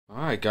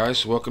Alright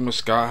guys, welcome to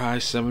Sky High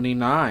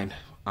 79.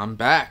 I'm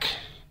back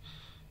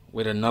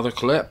with another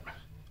clip.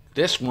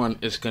 This one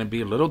is going to be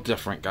a little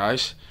different,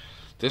 guys.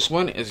 This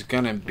one is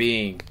going to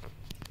be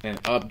an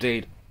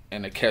update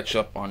and a catch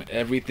up on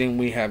everything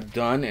we have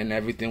done and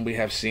everything we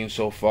have seen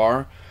so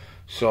far.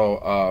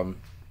 So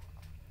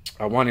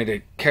I wanted to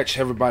catch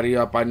everybody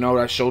up. I know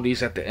I showed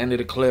these at the end of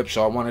the clip,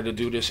 so I wanted to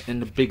do this in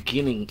the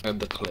beginning of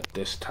the clip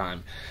this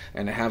time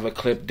and have a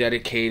clip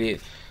dedicated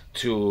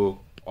to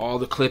all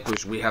the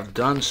clippers we have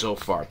done so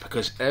far,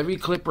 because every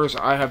clippers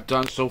I have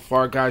done so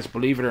far, guys,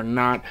 believe it or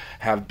not,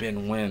 have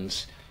been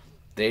wins.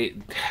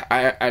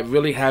 I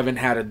really haven't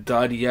had a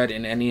dud yet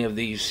in any of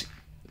these.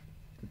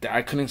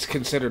 I couldn't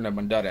consider them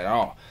a dud at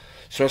all,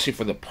 especially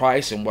for the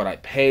price and what I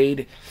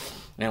paid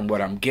and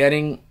what I'm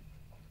getting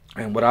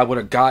and what I would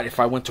have got if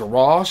I went to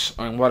Ross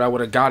and what I would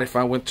have got if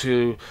I went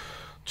to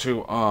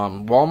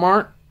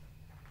Walmart.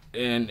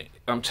 And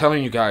I'm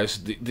telling you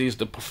guys,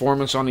 the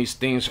performance on these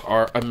things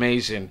are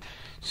amazing.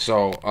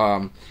 So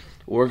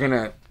we're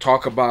gonna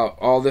talk about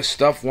all this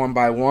stuff one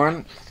by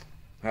one,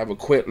 have a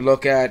quick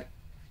look at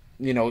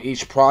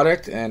each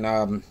product,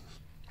 and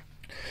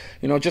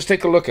just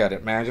take a look at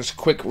it, man. Just a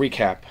quick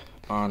recap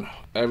on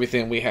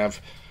everything we have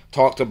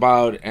talked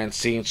about and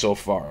seen so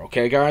far.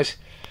 Okay, guys?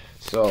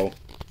 So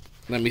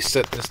let me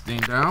set this thing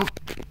down.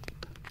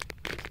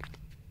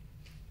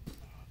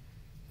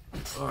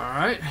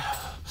 Alright.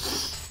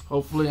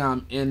 Hopefully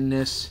I'm in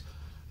this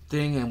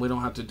thing and we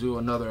don't have to do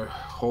another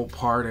whole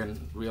part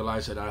and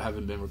realize that I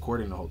haven't been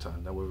recording the whole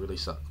time. That would really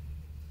suck.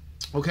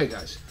 Okay,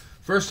 guys.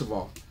 First of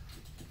all,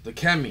 the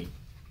Kemi.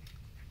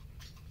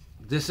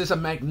 This is a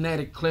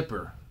magnetic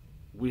clipper.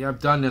 We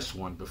have done this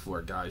one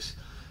before, guys.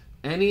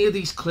 Any of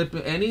these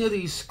clippers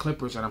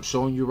that I'm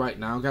showing you right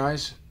now,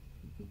 guys,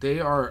 they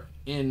are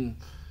in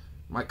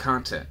my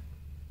content.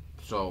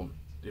 So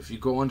if you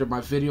go under my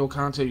video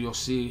content, you'll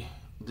see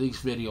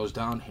these videos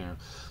down here.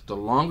 The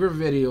longer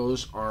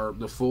videos are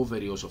the full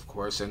videos, of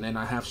course, and then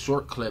I have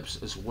short clips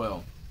as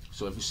well.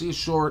 So if you see a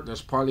short,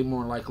 there's probably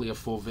more likely a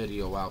full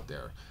video out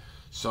there.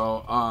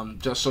 So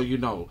just so you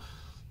know,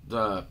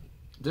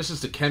 this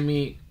is the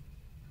Kemi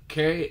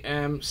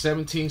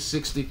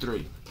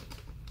KM1763.